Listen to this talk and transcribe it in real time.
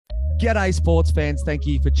G'day, sports fans. Thank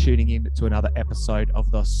you for tuning in to another episode of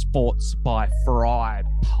the Sports by Fry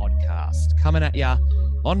podcast. Coming at you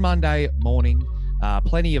on Monday morning.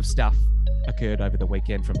 Plenty of stuff occurred over the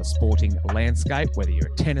weekend from the sporting landscape, whether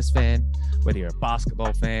you're a tennis fan, whether you're a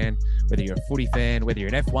basketball fan, whether you're a footy fan, whether you're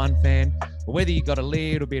an F1 fan, or whether you got a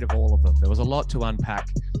little bit of all of them. There was a lot to unpack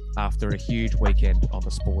after a huge weekend on the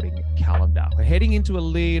sporting calendar. We're heading into a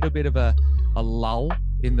little bit of a lull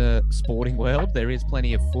in the sporting world. There is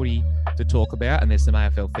plenty of footy to talk about, and there's some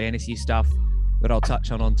AFL fantasy stuff that I'll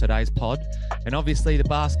touch on today's pod. And obviously the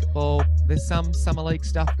basketball, there's some summer league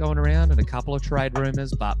stuff going around and a couple of trade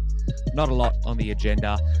rumours, but not a lot on the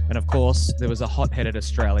agenda. And of course, there was a hot-headed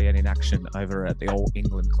Australian in action over at the All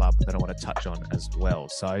England Club that I want to touch on as well.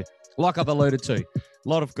 So like I've alluded to, a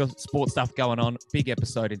lot of sports stuff going on, big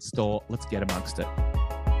episode in store. Let's get amongst it.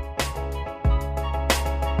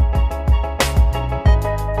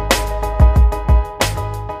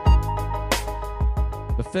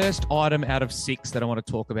 The first item out of 6 that I want to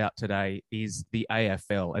talk about today is the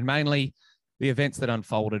AFL, and mainly the events that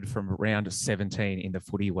unfolded from round 17 in the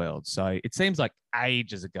footy world. So it seems like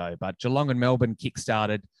ages ago, but Geelong and Melbourne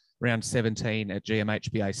kickstarted round 17 at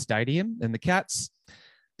GMHBA Stadium, and the Cats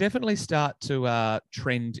definitely start to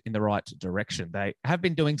trend in the right direction. They have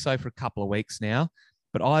been doing so for a couple of weeks now,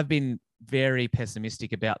 but I've been very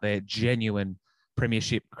pessimistic about their genuine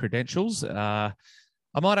premiership credentials.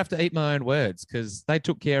 I might have to eat my own words because they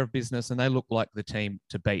took care of business and they look like the team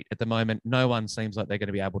to beat. At the moment, no one seems like they're going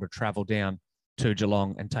to be able to travel down to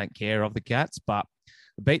Geelong and take care of the Cats, but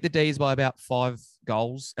beat the D's by about 5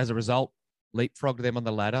 goals. As a result, leapfrogged them on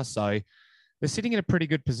the ladder. So they're sitting in a pretty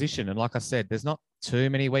good position. And like I said, there's not too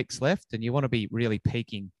many weeks left and you want to be really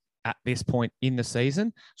peaking at this point in the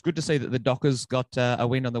season. It's good to see that the Dockers got a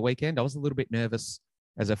win on the weekend. I was a little bit nervous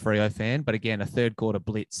as a Freo fan, but again, a third quarter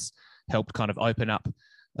blitz helped kind of open up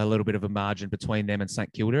a little bit of a margin between them and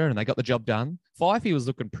St Kilda, and they got the job done. Fifey was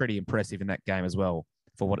looking pretty impressive in that game as well,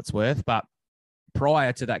 for what it's worth. But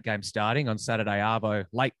prior to that game starting on Saturday Arvo,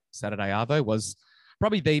 late Saturday Arvo, was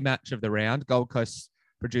probably the match of the round. Gold Coast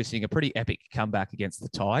producing a pretty epic comeback against the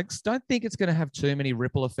Tigers. Don't think it's going to have too many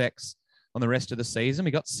ripple effects on the rest of the season.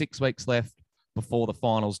 We got 6 weeks left before the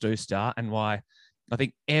finals do start, and why I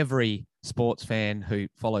think every sports fan who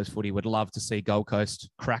follows footy would love to see Gold Coast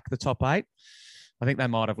crack the top 8. I think they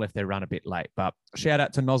might have left their run a bit late, but shout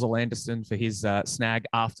out to Nozzle Anderson for his snag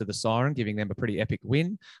after the siren, giving them a pretty epic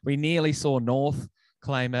win. We nearly saw North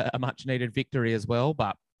claim a much-needed victory as well,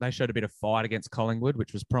 but they showed a bit of fight against Collingwood,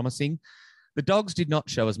 which was promising. The Dogs did not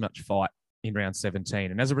show as much fight in round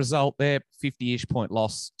 17, and as a result, their 50-ish point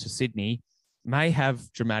loss to Sydney may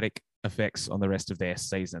have dramatic effects on the rest of their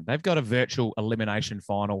season. They've got a virtual elimination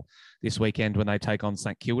final this weekend when they take on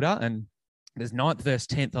St Kilda, and there's 9th versus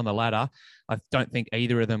 10th on the ladder. I don't think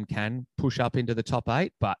either of them can push up into the top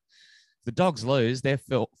 8, but if the Dogs lose, they're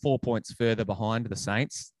 4 points further behind the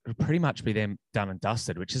Saints. It'll pretty much be them done and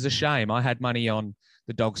dusted, which is a shame. I had money on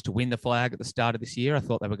the Dogs to win the flag at the start of this year. I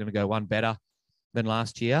thought they were going to go one better than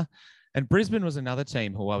last year. And Brisbane was another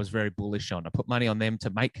team who I was very bullish on. I put money on them to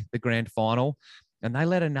make the grand final, and they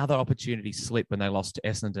let another opportunity slip when they lost to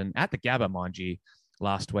Essendon at the Gabba, mind you,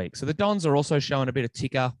 last week. So the Dons are also showing a bit of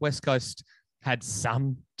ticker. West Coast had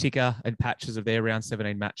some ticker and patches of their round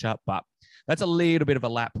 17 matchup, but that's a little bit of a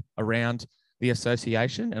lap around the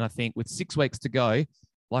association. And I think with 6 weeks to go,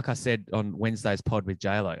 like I said on Wednesday's pod with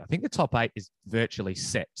JLo, I think the top 8 is virtually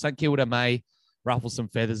set. St Kilda may ruffle some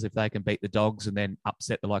feathers if they can beat the Dogs and then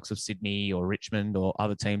upset the likes of Sydney or Richmond or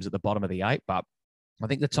other teams at the bottom of the 8. But I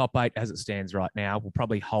think the top 8 as it stands right now will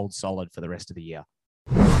probably hold solid for the rest of the year.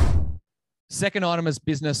 Second item is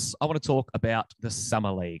business. I want to talk about the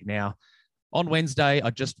Summer League. Now, on Wednesday, I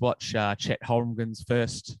just watched Chet Holmgren's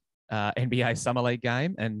first NBA Summer League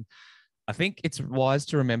game, and I think it's wise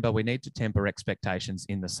to remember we need to temper expectations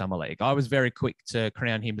in the Summer League. I was very quick to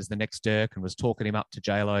crown him as the next Dirk and was talking him up to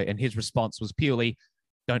JLo, and his response was purely,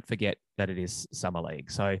 don't forget that it is Summer League.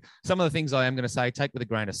 So some of the things I am going to say, take with a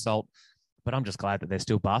grain of salt, but I'm just glad that there's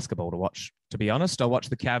still basketball to watch, to be honest. I watched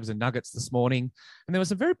the Cavs and Nuggets this morning, and there were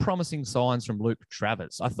some very promising signs from Luke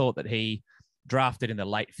Travers. I thought that he drafted in the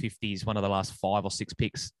late 50s, one of the last 5 or 6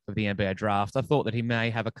 picks of the NBA draft. I thought that he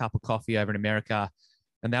may have a cup of coffee over in America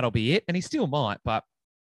and that'll be it. And he still might, but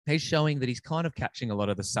he's showing that he's kind of catching a lot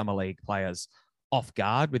of the Summer League players off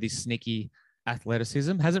guard with his sneaky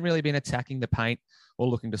athleticism. Hasn't really been attacking the paint or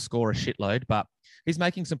looking to score a shitload, but he's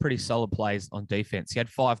making some pretty solid plays on defense. He had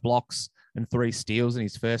 5 blocks and 3 steals in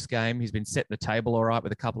his first game. He's been setting the table all right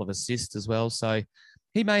with a couple of assists as well. So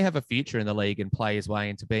he may have a future in the league and play his way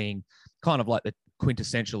into being kind of like the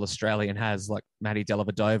quintessential Australian has, like Matty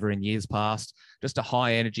Dellavedova in years past. Just a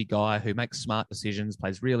high energy guy who makes smart decisions,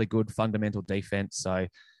 plays really good fundamental defense. So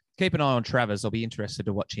keep an eye on Travers. I'll be interested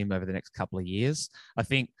to watch him over the next couple of years. I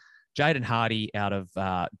think Jaden Hardy out of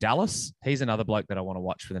Dallas, he's another bloke that I want to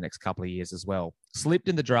watch for the next couple of years as well. Slipped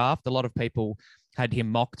in the draft. A lot of people had him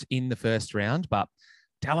mocked in the first round, but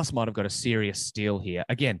Dallas might have got a serious steal here.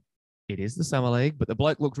 Again, it is the Summer League, but the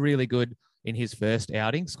bloke looked really good in his first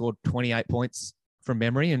outing, scored 28 points from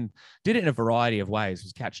memory and did it in a variety of ways.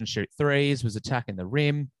 Was catch and shoot threes, was attacking the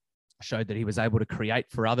rim, showed that he was able to create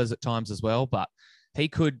for others at times as well. But he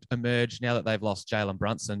could emerge now that they've lost Jalen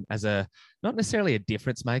Brunson as a, not necessarily a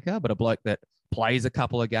difference maker, but a bloke that plays a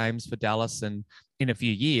couple of games for Dallas. And in a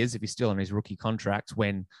few years, if he's still on his rookie contract,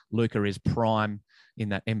 when Luka is prime in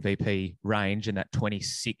that MVP range, in that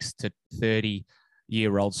 26 to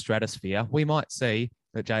 30-year-old stratosphere, we might see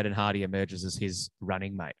that Jaden Hardy emerges as his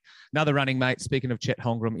running mate. Another running mate, speaking of Chet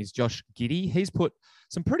Holmgren, is Josh Giddey. He's put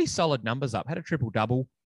some pretty solid numbers up, had a triple-double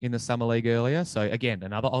in the Summer League earlier. So again,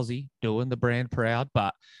 another Aussie doing the brand proud,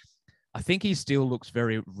 but I think he still looks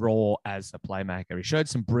very raw as a playmaker. He showed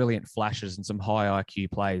some brilliant flashes and some high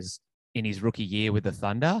IQ plays in his rookie year with the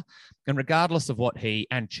Thunder. And regardless of what he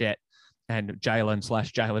and Chet and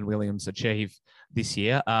Jalen Williams achieve this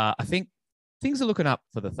year, I think things are looking up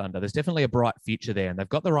for the Thunder. There's definitely a bright future there, and they've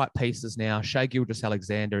got the right pieces now. Shai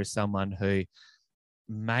Gilgeous-Alexander is someone who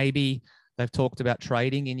maybe they've talked about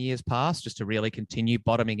trading in years past just to really continue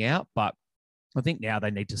bottoming out, but I think now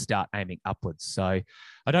they need to start aiming upwards. So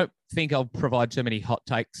I don't think I'll provide too many hot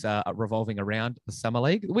takes revolving around the Summer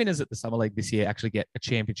League. The winners at the Summer League this year actually get a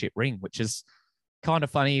championship ring, which is kind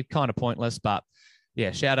of funny, kind of pointless, but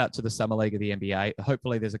yeah, shout out to the Summer League of the NBA.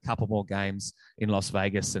 Hopefully there's a couple more games in Las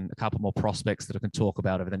Vegas and a couple more prospects that I can talk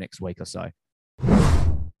about over the next week or so.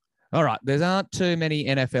 All right, there aren't too many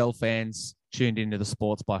NFL fans tuned into the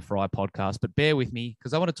Sports by Fry podcast, but bear with me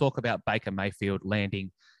because I want to talk about Baker Mayfield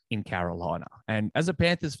landing in Carolina. And as a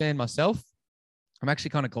Panthers fan myself, I'm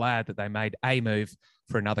actually kind of glad that they made a move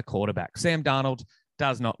for another quarterback. Sam Darnold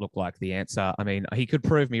does not look like the answer. I mean, he could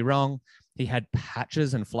prove me wrong. He had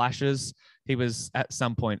patches and flashes. He was at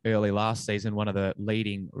some point early last season one of the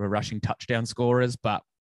leading rushing touchdown scorers, but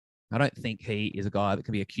I don't think he is a guy that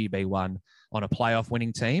can be a QB1 on a playoff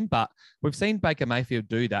winning team. But we've seen Baker Mayfield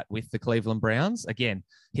do that with the Cleveland Browns. Again,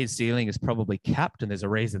 his ceiling is probably capped, and there's a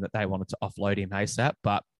reason that they wanted to offload him ASAP.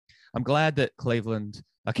 But I'm glad that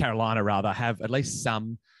Carolina rather, have at least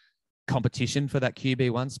some competition for that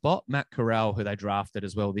QB1 spot. Matt Corral, who they drafted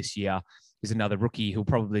as well this year, is another rookie who'll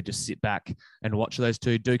probably just sit back and watch those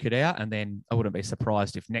two duke it out. And then I wouldn't be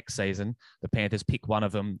surprised if next season the Panthers pick one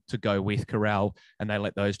of them to go with Corral and they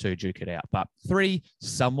let those two duke it out. But three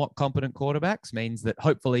somewhat competent quarterbacks means that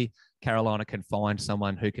hopefully Carolina can find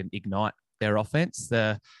someone who can ignite their offense.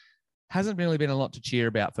 There hasn't really been a lot to cheer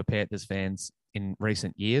about for Panthers fans in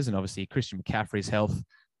recent years. And obviously Christian McCaffrey's health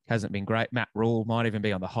hasn't been great. Matt Rule might even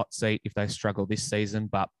be on the hot seat if they struggle this season,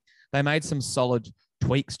 but they made some solid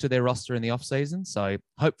tweaks to their roster in the offseason. So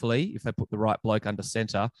hopefully, if they put the right bloke under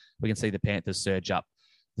center, we can see the Panthers surge up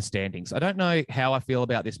the standings. I don't know how I feel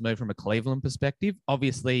about this move from a Cleveland perspective.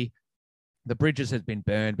 Obviously, the bridges has been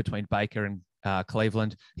burned between Baker and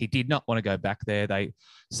Cleveland. He did not want to go back there. They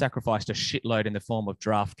sacrificed a shitload in the form of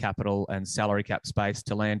draft capital and salary cap space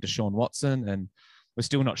to land Deshaun Watson, and we're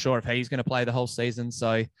still not sure if he's going to play the whole season.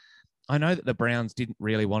 So I know that the Browns didn't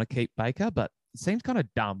really want to keep Baker, but it seems kind of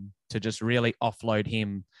dumb to just really offload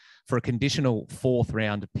him for a conditional fourth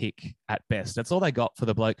round pick at best. That's all they got for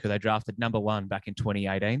the bloke who they drafted number one back in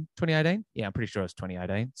 2018. 2018? Yeah, I'm pretty sure it was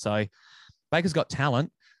 2018. So Baker's got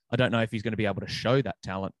talent. I don't know if he's going to be able to show that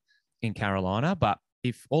talent in Carolina, but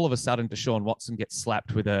if all of a sudden Deshaun Watson gets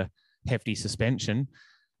slapped with a hefty suspension,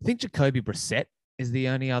 I think Jacoby Brissett is the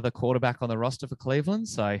only other quarterback on the roster for Cleveland.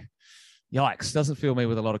 So yikes, doesn't fill me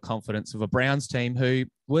with a lot of confidence of a Browns team who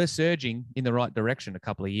were surging in the right direction a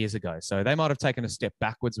couple of years ago. So they might have taken a step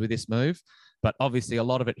backwards with this move, but obviously a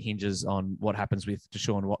lot of it hinges on what happens with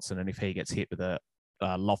Deshaun Watson and if he gets hit with a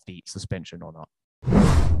lofty suspension or not.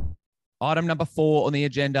 Item number 4 on the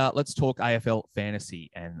agenda, let's talk AFL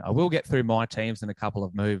fantasy. And I will get through my teams and a couple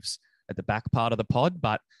of moves at the back part of the pod,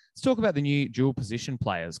 but let's talk about the new dual position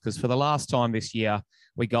players, because for the last time this year,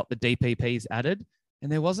 we got the DPPs added,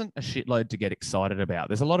 and there wasn't a shitload to get excited about.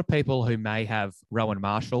 There's a lot of people who may have Rowan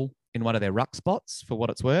Marshall in one of their ruck spots for what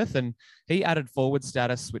it's worth, and he added forward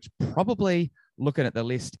status, which probably, looking at the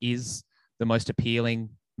list, is the most appealing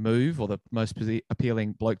move or the most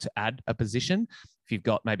appealing bloke to add a position. If you've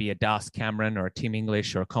got maybe a Das Cameron or a Tim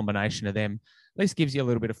English or a combination of them, at least gives you a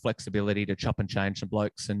little bit of flexibility to chop and change some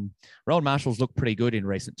blokes. And Rowan Marshall's looked pretty good in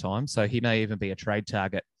recent times, so he may even be a trade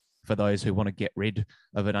target for those who want to get rid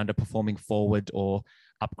of an underperforming forward or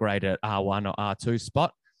upgrade at R1 or R2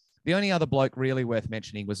 spot. The only other bloke really worth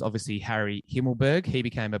mentioning was obviously Harry Himmelberg. He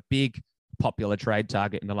became a big popular trade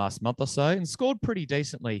target in the last month or so and scored pretty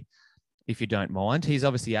decently, if you don't mind. He's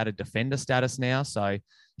obviously added defender status now. So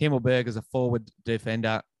Himmelberg as a forward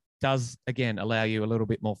defender does, again, allow you a little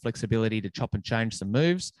bit more flexibility to chop and change some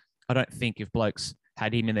moves. I don't think if blokes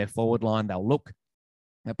had him in their forward line, they'll look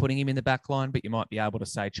at putting him in the back line, but you might be able to,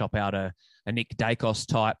 say, chop out a Nick Dacos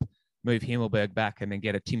type, move Himmelberg back and then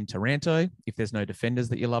get a Tim Taranto if there's no defenders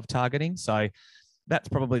that you love targeting. So that's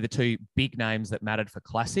probably the two big names that mattered for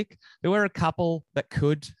Classic. There were a couple that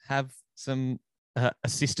could have some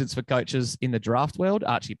assistance for coaches in the draft world.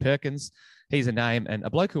 Archie Perkins, he's a name, and a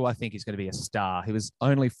bloke who I think is going to be a star. He was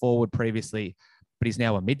only forward previously, but he's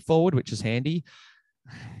now a mid forward, which is handy.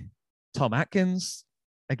 Tom Atkins,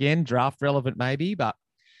 again, draft relevant maybe, but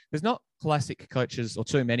there's not Classic coaches or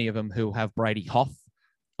too many of them who have Brady Hough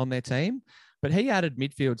on their team. But he added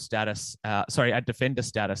midfield status, add defender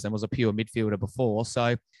status and was a pure midfielder before.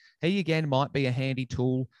 So he, again, might be a handy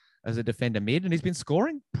tool as a defender mid, and he's been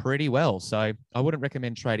scoring pretty well. So I wouldn't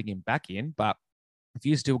recommend trading him back in, but if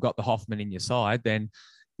you still got the Hoffman in your side, then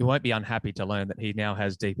you won't be unhappy to learn that he now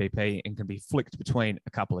has DPP and can be flicked between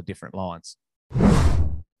a couple of different lines.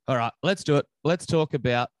 All right, let's do it. Let's talk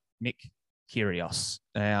about Nick Kyrgios.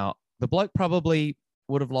 Now, the bloke probably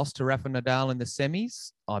would have lost to Rafa Nadal in the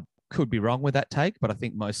semis. I could be wrong with that take, but I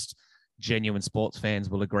think most genuine sports fans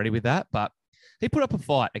will agree with that. But he put up a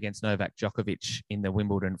fight against Novak Djokovic in the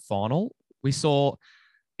Wimbledon final. We saw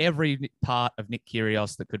every part of Nick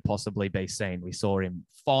Kyrgios that could possibly be seen. We saw him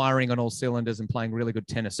firing on all cylinders and playing really good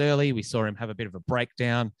tennis early. We saw him have a bit of a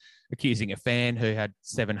breakdown, accusing a fan who had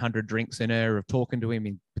 700 drinks in her of talking to him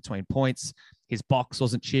in between points. His box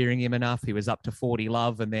wasn't cheering him enough. He was up to 40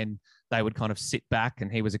 love, and then they would kind of sit back,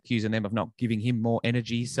 and he was accusing them of not giving him more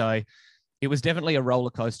energy. So it was definitely a roller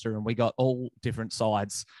coaster, and we got all different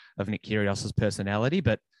sides of Nick Kyrgios's personality.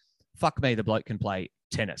 But fuck me, the bloke can play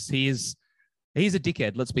tennis. He's a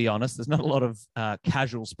dickhead, let's be honest. There's not a lot of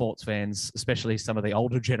casual sports fans, especially some of the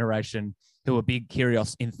older generation, who are big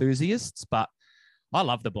Kyrgios enthusiasts. But I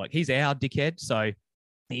love the bloke. He's our dickhead, so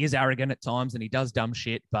he is arrogant at times and he does dumb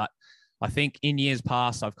shit. But I think in years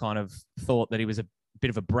past, I've kind of thought that he was a bit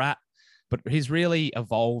of a brat, but he's really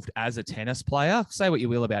evolved as a tennis player. Say what you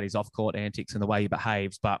will about his off-court antics and the way he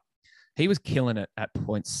behaves, but he was killing it at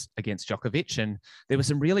points against Djokovic. And there were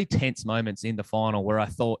some really tense moments in the final where I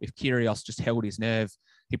thought if Kyrgios just held his nerve,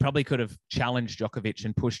 he probably could have challenged Djokovic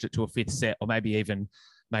and pushed it to a fifth set, or maybe even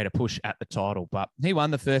made a push at the title. But he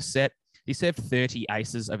won the first set. He served 30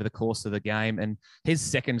 aces over the course of the game, and his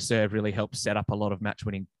second serve really helped set up a lot of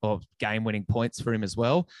match-winning or game-winning points for him as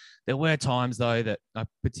well. There were times, though, that I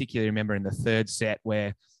particularly remember in the third set where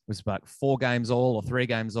it was about 4 games all or 3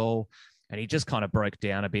 games all, and he just kind of broke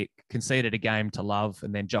down a bit, conceded a game to Love,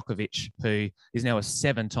 and then Djokovic, who is now a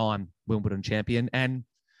 7-time Wimbledon champion and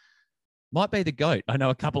might be the GOAT. I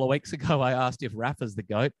know a couple of weeks ago I asked if Rafa's the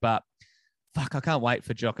GOAT, but fuck, I can't wait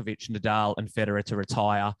for Djokovic, Nadal, and Federer to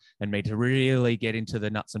retire and me to really get into the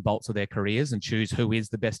nuts and bolts of their careers and choose who is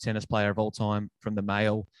the best tennis player of all time from the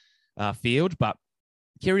male field. But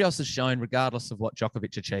Kyrgios has shown, regardless of what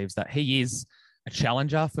Djokovic achieves, that he is a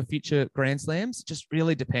challenger for future Grand Slams. It just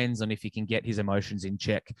really depends on if he can get his emotions in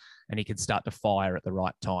check and he can start to fire at the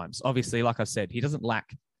right times. Obviously, like I said, he doesn't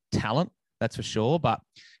lack talent, that's for sure. But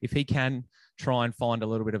if he can try and find a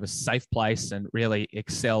little bit of a safe place and really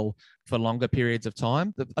excel for longer periods of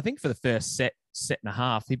time. I think for the first set and a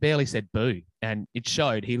half, he barely said boo, and it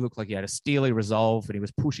showed. He looked like he had a steely resolve and he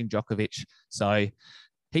was pushing Djokovic. So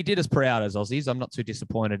he did us proud as Aussies. I'm not too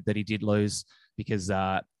disappointed that he did lose because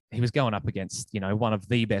he was going up against, one of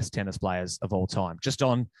the best tennis players of all time. Just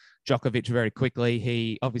on Djokovic very quickly,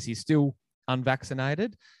 he obviously is still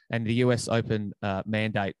unvaccinated, and the US Open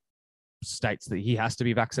mandate states that he has to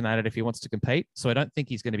be vaccinated if he wants to compete. So I don't think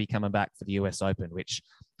he's going to be coming back for the US Open, which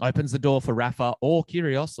opens the door for Rafa or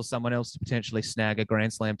Kyrgios or someone else to potentially snag a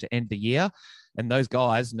Grand Slam to end the year. And those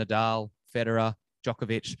guys, Nadal, Federer,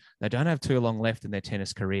 Djokovic, they don't have too long left in their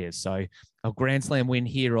tennis careers. So a Grand Slam win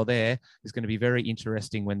here or there is going to be very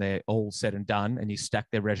interesting when they're all said and done and you stack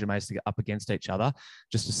their resumes to get up against each other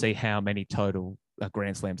just to see how many total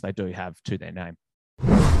Grand Slams they do have to their name.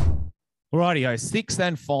 Rightio, 6th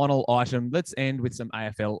and final item. Let's end with some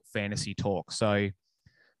AFL fantasy talk. So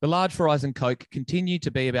The large fries and Coke continue to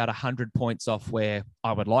be about 100 points off where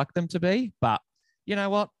I would like them to be. But you know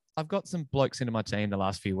what? I've got some blokes into my team the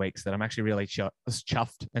last few weeks that I'm actually really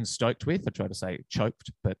chuffed and stoked with. I try to say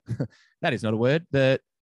choked, but that is not a word. The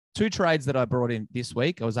 2 trades that I brought in this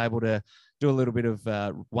week, I was able to do a little bit of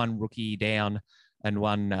one rookie down and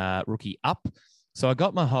one rookie up. So I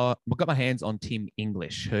got my hands on Tim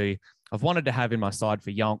English, who I've wanted to have in my side for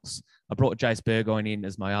Yonks. I brought Jace Burgoyne in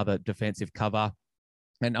as my other defensive cover.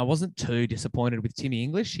 And I wasn't too disappointed with Timmy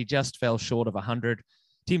English. He just fell short of 100.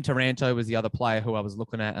 Tim Taranto was the other player who I was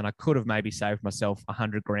looking at, and I could have maybe saved myself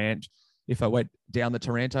 100 grand if I went down the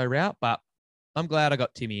Taranto route. But I'm glad I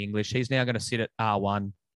got Timmy English. He's now going to sit at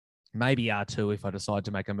R1, maybe R2 if I decide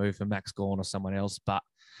to make a move for Max Gawn or someone else. But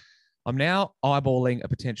I'm now eyeballing a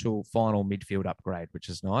potential final midfield upgrade, which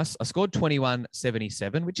is nice. I scored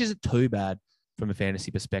 21.77, which isn't too bad from a fantasy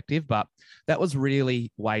perspective, but that was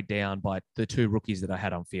really weighed down by the 2 rookies that I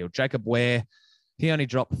had on field. Jacob Ware, he only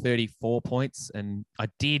dropped 34 points, and I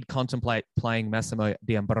did contemplate playing Massimo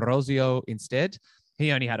D'Ambrosio instead.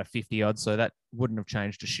 He only had a 50 odd, so that wouldn't have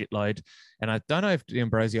changed a shitload. And I don't know if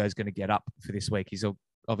D'Ambrosio is going to get up for this week. He's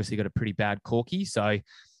obviously got a pretty bad corky, so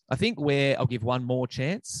I think Ware I'll give one more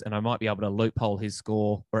chance, and I might be able to loophole his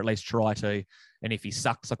score, or at least try to. And if he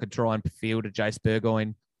sucks, I could try and field a Jace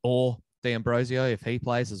Burgoyne or D'Ambrosio if he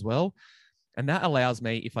plays as well. And that allows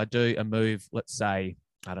me, if I do a move, let's say,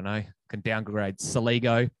 I don't know, can downgrade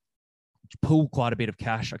Saligo, pull quite a bit of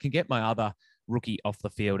cash. I can get my other rookie off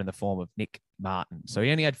the field in the form of Nick Martin. So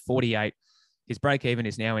he only had 48. His break even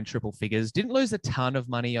is now in triple figures. Didn't lose a ton of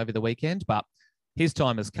money over the weekend, but his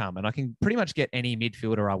time has come, and I can pretty much get any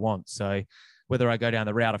midfielder I want. So whether I go down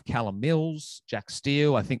the route of Callum Mills, Jack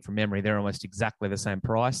Steele, I think from memory, they're almost exactly the same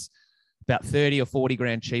price. About 30 or 40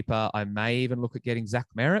 grand cheaper, I may even look at getting Zach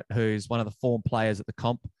Merritt, who's one of the form players at the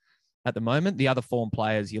comp at the moment. The other form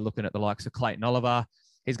players, you're looking at the likes of Clayton Oliver.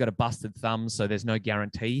 He's got a busted thumb, so there's no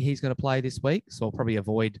guarantee he's going to play this week. So I'll probably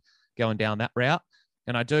avoid going down that route.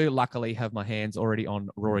 And I do luckily have my hands already on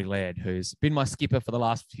Rory Laird, who's been my skipper for the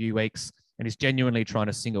last few weeks and is genuinely trying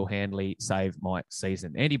to single-handedly save my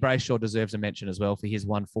season. Andy Brayshaw deserves a mention as well for his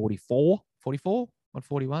 141?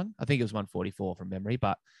 I think it was 144 from memory,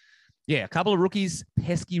 but yeah, a couple of rookies,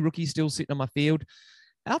 pesky rookies still sitting on my field.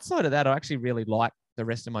 Outside of that, I actually really like the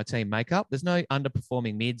rest of my team makeup. There's no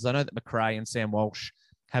underperforming mids. I know that McRae and Sam Walsh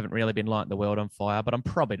haven't really been lighting the world on fire, but I'm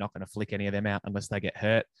probably not going to flick any of them out unless they get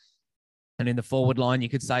hurt. And in the forward line, you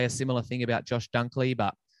could say a similar thing about Josh Dunkley,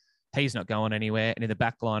 but he's not going anywhere. And in the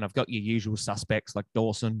back line, I've got your usual suspects like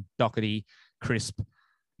Dawson, Doherty, Crisp,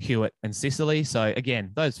 Hewitt, and Sicily. So again,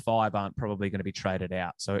 those 5 aren't probably going to be traded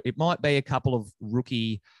out. So it might be a couple of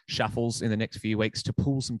rookie shuffles in the next few weeks to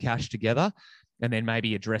pull some cash together, and then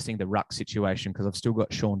maybe addressing the ruck situation, because I've still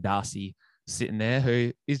got Sean Darcy sitting there,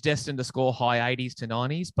 who is destined to score high 80s to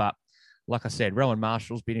 90s. But like I said, Rowan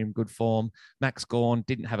Marshall's been in good form. Max Gawn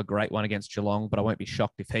didn't have a great one against Geelong, but I won't be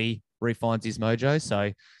shocked if he refines his mojo.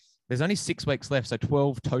 So there's only 6 weeks left, so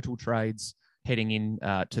 12 total trades heading in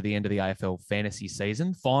to the end of the AFL fantasy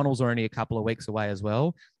season. Finals are only a couple of weeks away as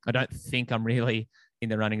well. I don't think I'm really in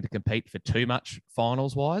the running to compete for too much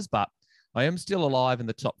finals-wise, but I am still alive in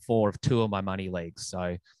the top 4 of 2 of my money leagues. So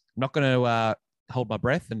I'm not going to hold my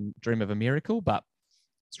breath and dream of a miracle, but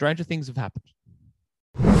stranger things have happened.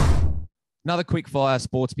 Another quick fire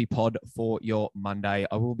Sportsby pod for your Monday.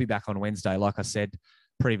 I will be back on Wednesday, like I said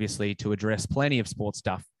previously, to address plenty of sports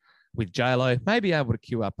stuff with JLo. Maybe able to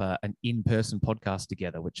queue up an in-person podcast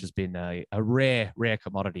together, which has been a rare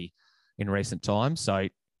commodity in recent times. So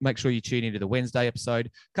make sure you tune into the Wednesday episode.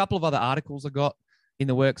 A couple of other articles I got in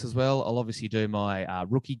the works as well. I'll obviously do my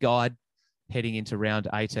rookie guide heading into round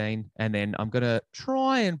 18. And then I'm going to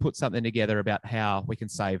try and put something together about how we can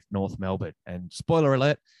save North Melbourne. And spoiler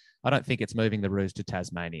alert, I don't think it's moving the Roos to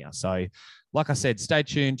Tasmania. So like I said, stay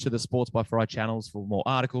tuned to the Sports by Fry channels for more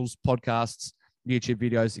articles, podcasts, YouTube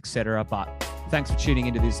videos, etc. But thanks for tuning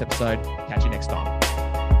into this episode. Catch you next time.